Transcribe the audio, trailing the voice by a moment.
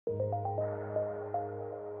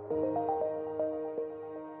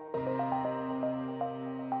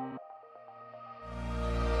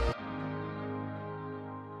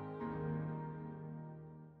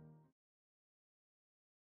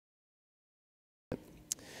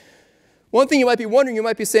One thing you might be wondering, you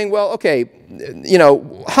might be saying, well, okay, you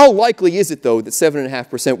know, how likely is it, though, that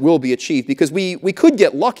 7.5% will be achieved? Because we could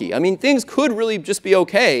get lucky. I mean, things could really just be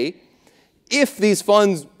okay if these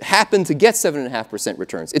funds happen to get 7.5%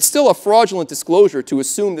 returns. It's still a fraudulent disclosure to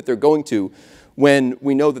assume that they're going to when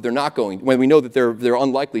we know that they're not going, when we know that they're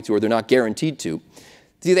unlikely to or they're not guaranteed to.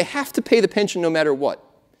 Do they have to pay the pension no matter what?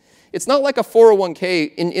 It's not like a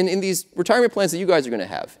 401k in these retirement plans that you guys are going to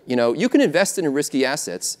have. You know, you can invest in risky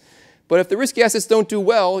assets, but if the risky assets don't do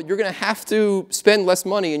well, you're going to have to spend less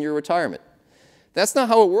money in your retirement. That's not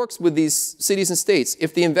how it works with these cities and states.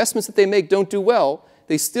 If the investments that they make don't do well,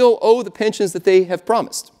 they still owe the pensions that they have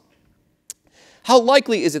promised. How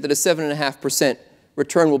likely is it that a 7.5%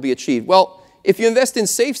 return will be achieved? Well, if you invest in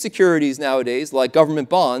safe securities nowadays, like government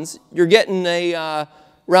bonds, you're getting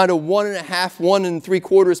around a 1.5,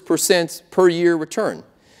 1.75% per year return.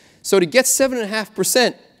 So to get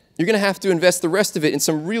 7.5%, you're going to have to invest the rest of it in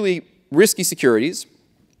some really risky securities.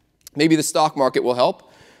 Maybe the stock market will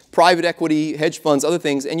help, private equity, hedge funds, other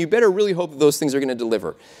things, and you better really hope that those things are going to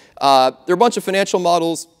deliver. There are a bunch of financial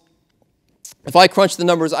models. If I crunch the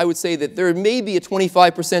numbers, I would say that there may be a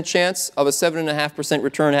 25% chance of a 7.5%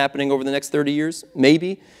 return happening over the next 30 years,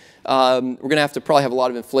 maybe. We're going to have to probably have a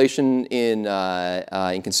lot of inflation in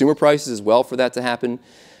consumer prices as well for that to happen.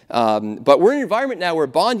 But we're in an environment now where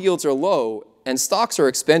bond yields are low and stocks are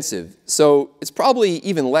expensive, so it's probably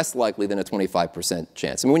even less likely than a 25%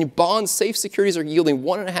 chance. I mean, when bonds, safe securities are yielding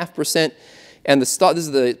 1.5%, and this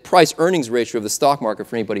is the price-earnings ratio of the stock market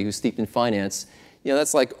for anybody who's steeped in finance. You know,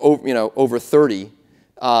 that's like over 30.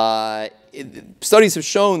 Studies have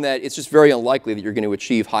shown that it's just very unlikely that you're going to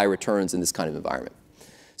achieve high returns in this kind of environment.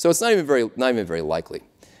 So it's not even very likely.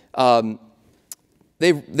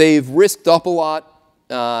 They've risked up a lot.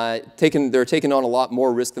 They're taking on a lot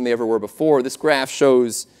more risk than they ever were before. This graph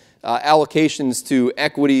shows allocations to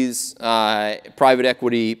equities, private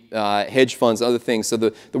equity, hedge funds, other things. So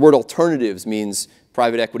the word alternatives means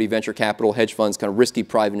private equity, venture capital, hedge funds, kind of risky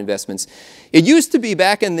private investments. It used to be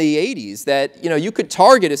back in the 80s that you could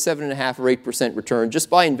target a 7.5 or 8% return just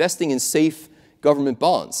by investing in safe government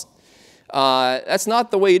bonds. That's not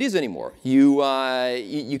the way it is anymore. You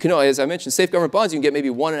can, as I mentioned, safe government bonds, you can get maybe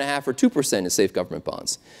 1.5 or 2% in safe government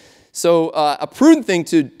bonds. So a prudent thing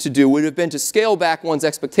to do would have been to scale back one's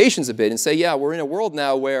expectations a bit and say, yeah, we're in a world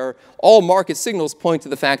now where all market signals point to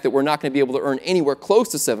the fact that we're not going to be able to earn anywhere close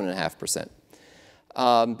to 7.5%.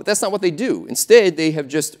 But that's not what they do. Instead, they have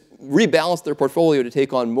just rebalanced their portfolio to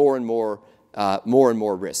take on more and more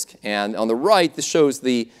risk. And on the right, this shows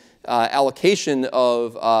the allocation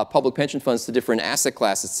of public pension funds to different asset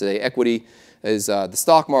classes today. Equity is the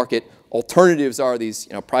stock market. Alternatives are these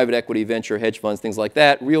private equity, venture, hedge funds, things like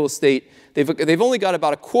that. Real estate, they've only got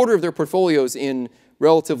about a quarter of their portfolios in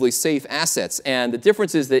relatively safe assets. And the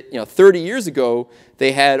difference is that 30 years ago,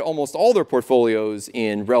 they had almost all their portfolios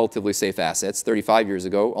in relatively safe assets. 35 years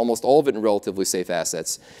ago, almost all of it in relatively safe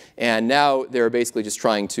assets. And now they're basically just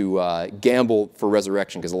trying to gamble for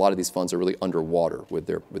resurrection because a lot of these funds are really underwater with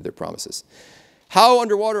their promises. How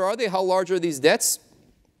underwater are they? How large are these debts?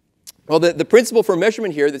 Well, the principle for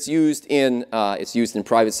measurement here that's used in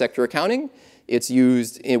private sector accounting. It's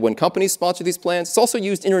used when companies sponsor these plans. It's also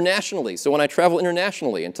used internationally. So when I travel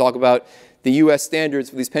internationally and talk about the U.S. standards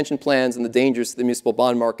for these pension plans and the dangers to the municipal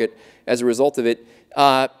bond market as a result of it,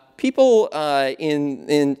 people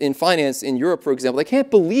in finance in Europe, for example, they can't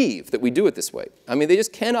believe that we do it this way. I mean, they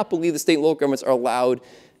just cannot believe the state and local governments are allowed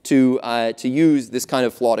to use this kind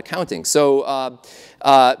of flawed accounting. So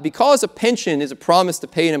because a pension is a promise to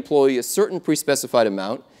pay an employee a certain pre-specified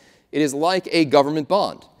amount, it is like a government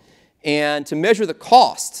bond. And to measure the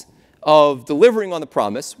cost of delivering on the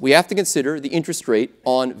promise, we have to consider the interest rate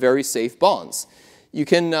on very safe bonds. You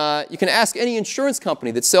can ask any insurance company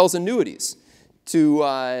that sells annuities to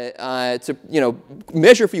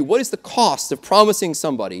measure for you what is the cost of promising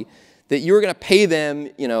somebody that you're going to pay them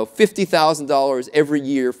 $50,000 every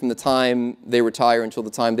year from the time they retire until the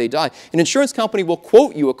time they die. An insurance company will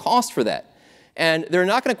quote you a cost for that. And they're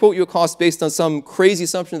not going to quote you a cost based on some crazy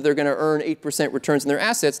assumption that they're going to earn 8% returns on their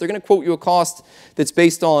assets. They're going to quote you a cost that's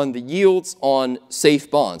based on the yields on safe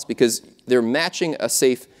bonds because they're matching a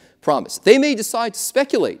safe promise. They may decide to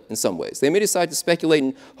speculate in some ways. They may decide to speculate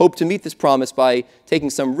and hope to meet this promise by taking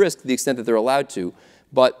some risk to the extent that they're allowed to.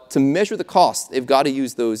 But to measure the cost, they've got to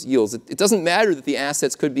use those yields. It doesn't matter that the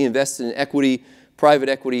assets could be invested in equity, private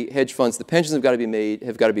equity, hedge funds. The pensions have got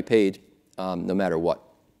to be paid no matter what.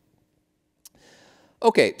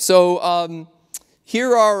 Okay, so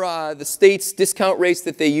here are the state's discount rates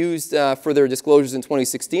that they used for their disclosures in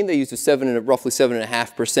 2016. They used a roughly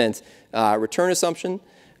 7.5% return assumption.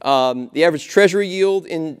 The average Treasury yield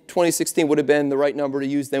in 2016 would have been the right number to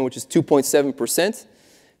use then, which is 2.7%.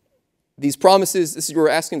 These promises, this is where we're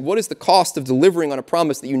asking, what is the cost of delivering on a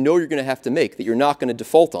promise that you know you're going to have to make, that you're not going to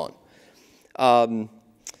default on?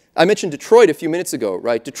 I mentioned Detroit a few minutes ago,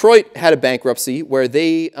 right? Detroit had a bankruptcy where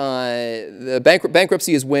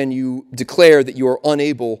bankruptcy is when you declare that you are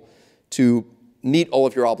unable to meet all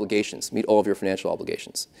of your obligations, meet all of your financial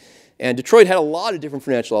obligations. And Detroit had a lot of different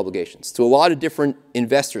financial obligations to a lot of different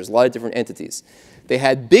investors, a lot of different entities. They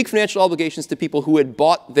had big financial obligations to people who had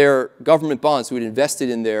bought their government bonds, who had invested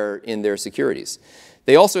in their securities.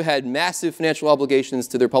 They also had massive financial obligations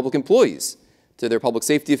to their public employees, to their public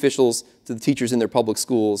safety officials, to the teachers in their public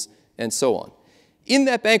schools, and so on. In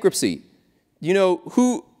that bankruptcy, you know,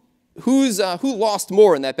 who lost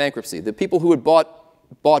more in that bankruptcy? The people who had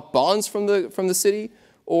bought bonds from the city,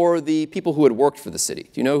 or the people who had worked for the city?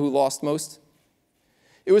 Do you know who lost most?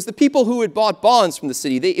 It was the people who had bought bonds from the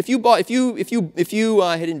city. If you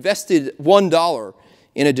had invested $1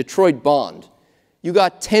 in a Detroit bond, you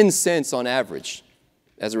got 10 cents on average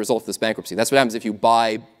as a result of this bankruptcy. That's what happens if you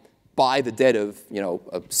buy the debt of, you know,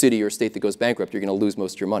 a city or state that goes bankrupt. You're going to lose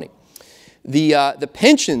most of your money. The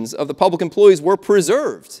pensions of the public employees were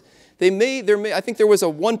preserved. I think there was a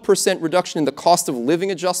 1% reduction in the cost of living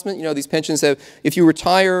adjustment. You know, these pensions have, if you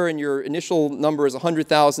retire and your initial number is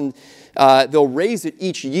 $100,000, they'll raise it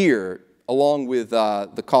each year along with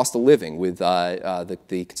the cost of living, with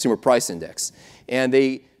the Consumer Price Index. And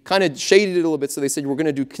they kind of shaded it a little bit, so they said we're going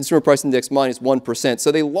to do Consumer Price Index minus 1%.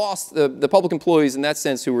 So they lost, the public employees in that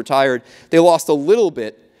sense who retired, they lost a little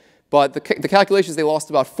bit, but the calculations, they lost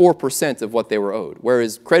about 4% of what they were owed,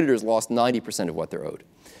 whereas creditors lost 90% of what they're owed.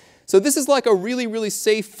 So this is like a really, really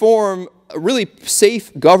safe form, a really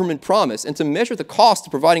safe government promise. And to measure the cost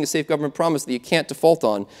of providing a safe government promise that you can't default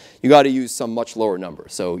on, you got to use some much lower number.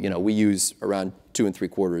 So, you know, we use around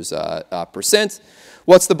 2.75%.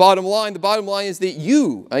 What's the bottom line? The bottom line is that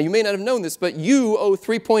you may not have known this, but you owe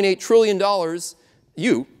 $3.8 trillion,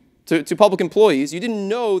 to public employees. You didn't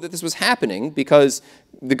know that this was happening because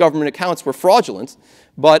the government accounts were fraudulent,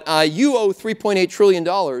 but you owe $3.8 trillion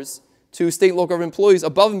to state and local government employees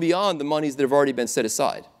above and beyond the monies that have already been set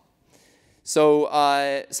aside. So,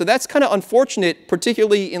 so that's kind of unfortunate,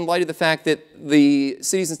 particularly in light of the fact that the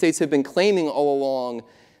cities and states have been claiming all along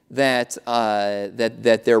that,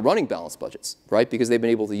 that they're running balanced budgets, right? Because they've been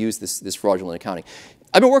able to use this fraudulent accounting.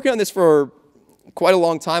 I've been working on this for quite a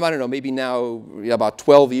long time. I don't know, maybe now about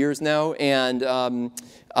 12 years now. And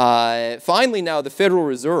finally now the Federal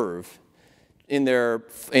Reserve, in their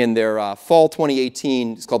fall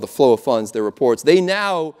 2018, it's called the Flow of Funds, their reports, they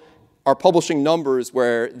now are publishing numbers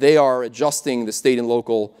where they are adjusting the state and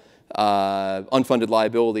local unfunded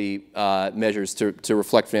liability measures to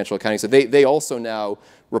reflect financial accounting. So they also now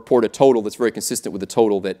report a total that's very consistent with the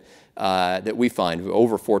total that, that we find.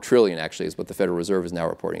 Over $4 trillion, actually, is what the Federal Reserve is now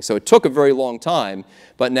reporting. So it took a very long time,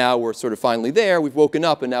 but now we're sort of finally there. We've woken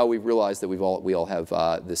up, and now we've realized that we all have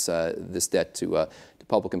this debt to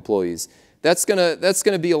public employees. That's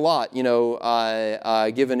gonna be a lot, you know,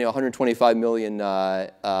 given 125 million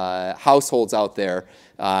households out there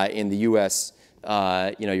in the U.S.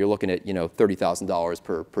 You know, you're looking at, you know,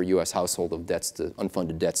 $30,000 per U.S. household of debts to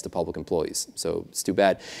unfunded debts to public employees. So it's too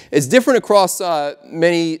bad. It's different across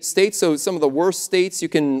many states. So some of the worst states, you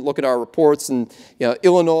can look at our reports, and you know,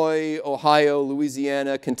 Illinois, Ohio,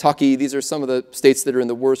 Louisiana, Kentucky. These are some of the states that are in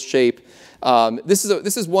the worst shape. This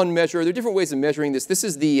is one measure. There are different ways of measuring this. This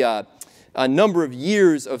is the number of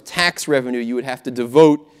years of tax revenue you would have to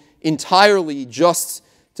devote entirely just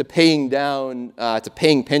to paying down, to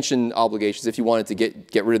paying pension obligations if you wanted to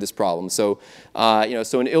get rid of this problem. So, you know,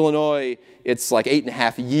 so in Illinois, it's like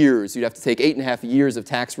 8.5 years. You'd have to take 8.5 years of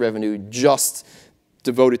tax revenue just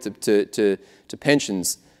devoted to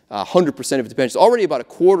pensions. 100% of it to pensions. Already about a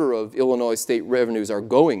quarter of Illinois state revenues are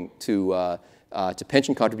going to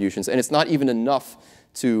pension contributions, and it's not even enough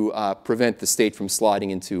to prevent the state from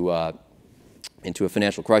sliding into a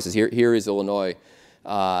financial crisis. Here is Illinois.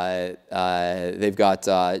 They've got,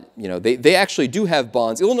 you know, they actually do have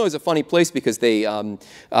bonds. Illinois is a funny place because they,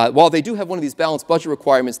 while they do have one of these balanced budget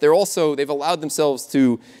requirements, they've allowed themselves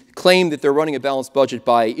to claim that they're running a balanced budget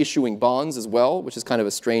by issuing bonds as well, which is kind of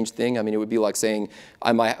a strange thing. I mean, it would be like saying,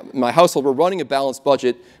 my household, we're running a balanced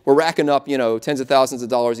budget, we're racking up, you know, tens of thousands of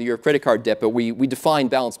dollars a year of credit card debt, but we define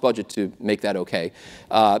balanced budget to make that okay.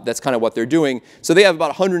 That's kind of what they're doing. So they have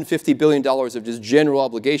about $150 billion of just general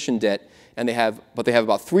obligation debt, and they have about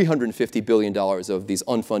 $350 billion of these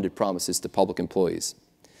unfunded promises to public employees.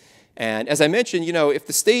 And as I mentioned, you know, if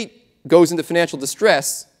the state goes into financial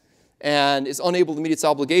distress and is unable to meet its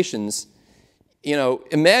obligations,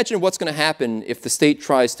 imagine what's going to happen if the state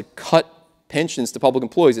tries to cut pensions to public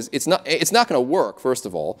employees. It's not going to work, first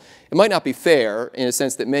of all. It might not be fair in a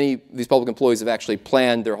sense that many of these public employees have actually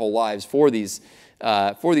planned their whole lives for these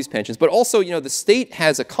pensions. But also, the state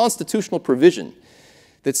has a constitutional provision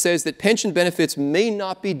that says that pension benefits may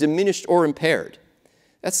not be diminished or impaired.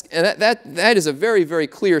 That is a very, very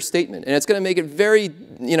clear statement, and it's going to make it very,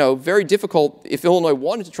 very difficult if Illinois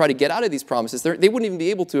wanted to try to get out of these promises. They wouldn't even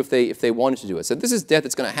be able to if they wanted to do it. So this is debt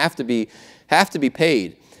that's going to have to be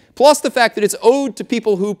paid. Plus the fact that it's owed to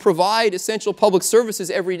people who provide essential public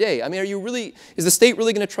services every day. I mean, is the state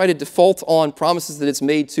really going to try to default on promises that it's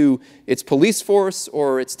made to its police force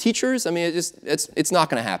or its teachers? I mean, it's not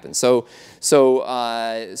going to happen. So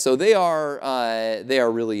they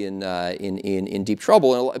are really in deep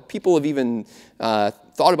trouble. And people have even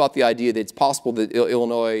thought about the idea that it's possible that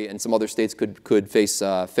Illinois and some other states could face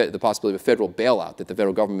the possibility of a federal bailout, that the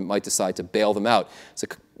federal government might decide to bail them out. It's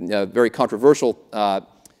a very controversial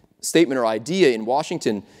statement or idea in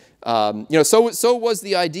Washington. So was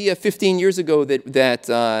the idea 15 years ago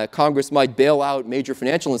that Congress might bail out major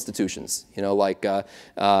financial institutions, like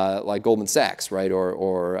Goldman Sachs, right,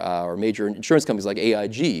 or major insurance companies like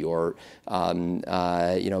AIG, or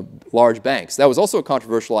large banks. That was also a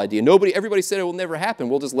controversial idea. Everybody said it will never happen.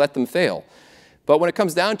 We'll just let them fail. But when it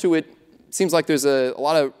comes down to it, it seems like there's a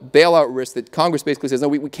lot of bailout risk that Congress basically says, no,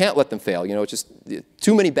 we can't let them fail. It's just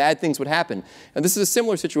too many bad things would happen. And this is a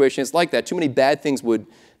similar situation. It's like that. Too many bad things would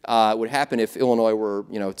happen if Illinois were,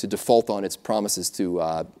 to default on its promises to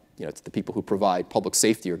the people who provide public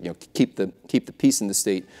safety, or keep the peace in the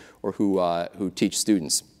state, or who teach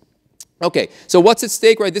students. Okay, so what's at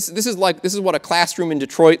stake, right? This is what a classroom in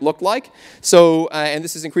Detroit looked like. So, and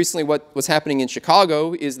this is increasingly what's happening in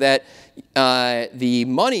Chicago, is that the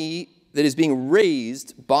money that is being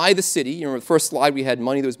raised by the city, the first slide we had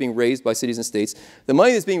money that was being raised by cities and states. The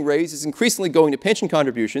money that's being raised is increasingly going to pension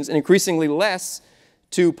contributions and increasingly less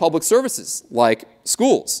to public services like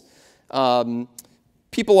schools.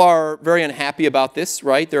 People are very unhappy about this,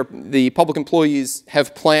 right? The public employees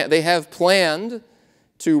have planned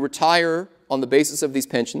to retire on the basis of these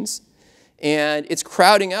pensions, and it's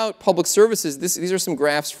crowding out public services. These are some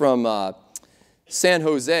graphs from San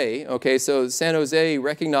Jose. Okay, so San Jose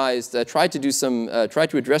recognized, tried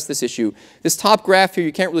to address this issue. This top graph here,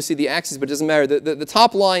 you can't really see the axis, but it doesn't matter. The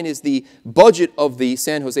top line is the budget of the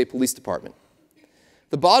San Jose Police Department.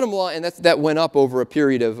 The bottom line, and that went up over a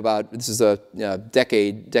period of about, this is a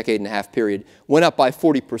decade and a half period, went up by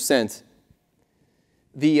 40%.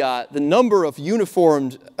 The number of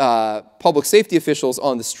uniformed public safety officials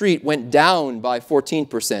on the street went down by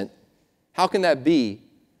 14%. How can that be?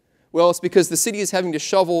 Well, it's because the city is having to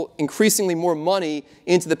shovel increasingly more money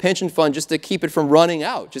into the pension fund just to keep it from running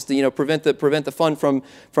out, just to prevent the fund from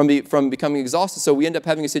becoming exhausted. So we end up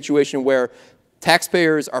having a situation where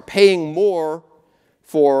taxpayers are paying more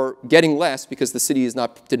for getting less because the city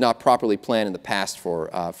did not properly plan in the past for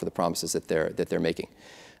the promises that they're making.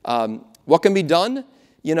 What can be done?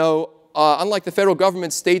 Unlike the federal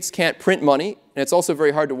government, states can't print money, and it's also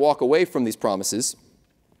very hard to walk away from these promises.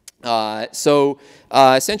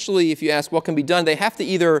 Essentially, if you ask what can be done, they have to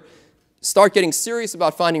either start getting serious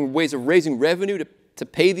about finding ways of raising revenue to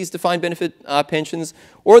pay these defined benefit pensions,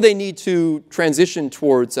 or they need to transition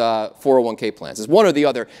towards 401k plans. It's one or the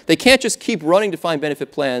other. They can't just keep running defined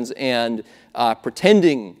benefit plans and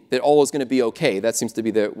pretending that all is going to be okay. That seems to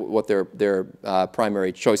be what their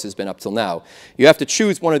primary choice has been up till now. You have to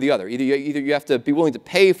choose one or the other. Either you have to be willing to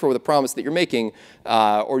pay for the promise that you're making,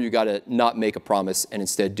 or you got to not make a promise and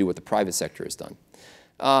instead do what the private sector has done.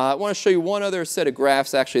 I want to show you one other set of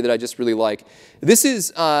graphs, actually, that I just really like. This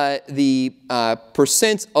is the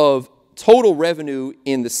percent of total revenue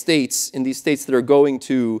in these states that are going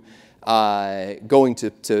to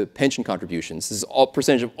pension contributions. This is all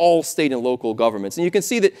percentage of all state and local governments. And you can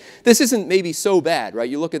see that this isn't maybe so bad, right?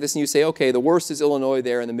 You look at this and you say, okay, the worst is Illinois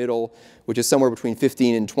there in the middle, which is somewhere between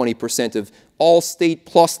 15 and 20% of all state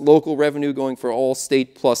plus local revenue going for all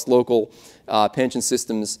state plus local pension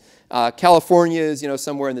systems. California is,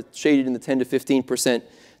 somewhere shaded in the 10 to 15%.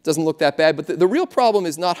 Doesn't look that bad, but the real problem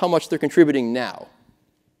is not how much they're contributing now.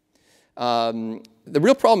 The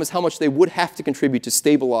real problem is how much they would have to contribute to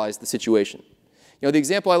stabilize the situation. The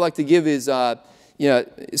example I like to give is,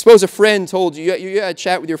 suppose a friend told you, you had a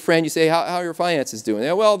chat with your friend, you say, how are your finances doing?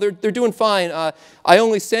 Well, they're doing fine. I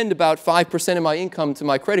only send about 5% of my income to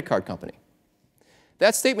my credit card company.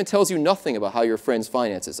 that statement tells you nothing about how your friend's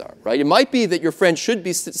finances are, right? It might be that your friend should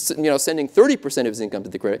be sending 30% of his income to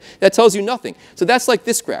the credit. That tells you nothing. So that's like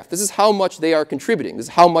this graph. This is how much they are contributing. This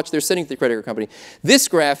is how much they're sending to the credit card company. This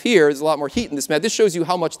graph here, there's a lot more heat in this math. This shows you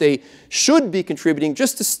how much they should be contributing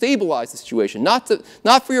just to stabilize the situation, not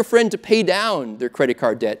for your friend to pay down their credit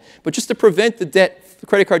card debt, but just to prevent the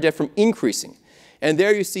credit card debt from increasing. And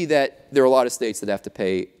there you see that there are a lot of states that have to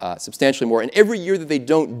pay substantially more. And every year that they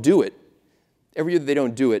don't do it,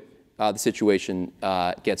 the situation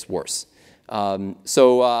gets worse.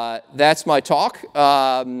 So that's my talk.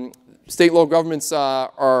 State and local governments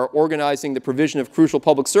are organizing the provision of crucial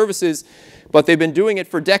public services, but they've been doing it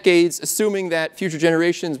for decades, assuming that future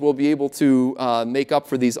generations will be able to make up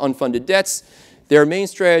for these unfunded debts. Their main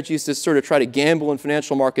strategy is to sort of try to gamble in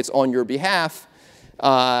financial markets on your behalf.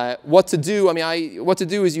 What to do? I mean, what to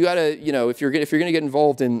do is you got to, if you're going to get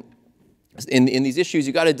involved in these issues,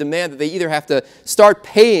 you got to demand that they either have to start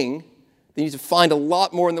paying, they need to find a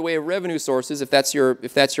lot more in the way of revenue sources if that's your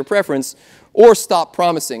preference, or stop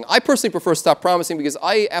promising. I personally prefer stop promising because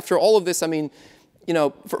after all of this, I mean,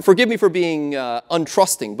 forgive me for being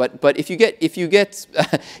untrusting, but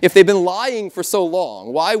if they've been lying for so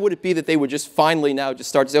long, why would it be that they would just finally now just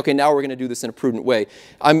start to say, okay, now we're going to do this in a prudent way?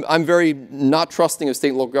 I'm very not trusting of state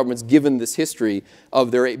and local governments given this history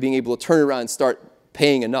of their being able to turn around and start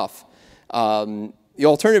paying enough. The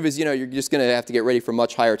alternative is, you're just going to have to get ready for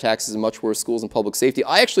much higher taxes and much worse schools and public safety.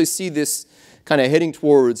 I actually see this kind of heading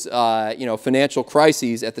towards, financial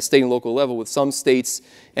crises at the state and local level, with some states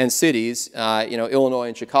and cities, Illinois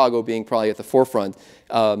and Chicago being probably at the forefront,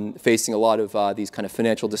 facing a lot of these kind of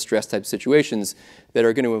financial distress type situations that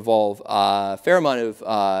are going to involve a fair amount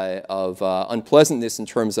of unpleasantness in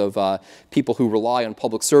terms of people who rely on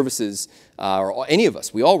public services, or any of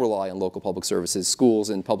us. We all rely on local public services,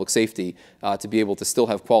 schools and public safety, to be able to still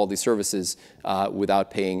have quality services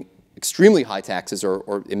without paying extremely high taxes,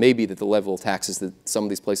 or it may be that the level of taxes that some of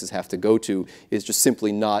these places have to go to is just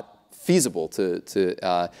simply not feasible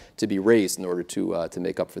to be raised in order to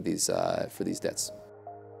make up for these debts.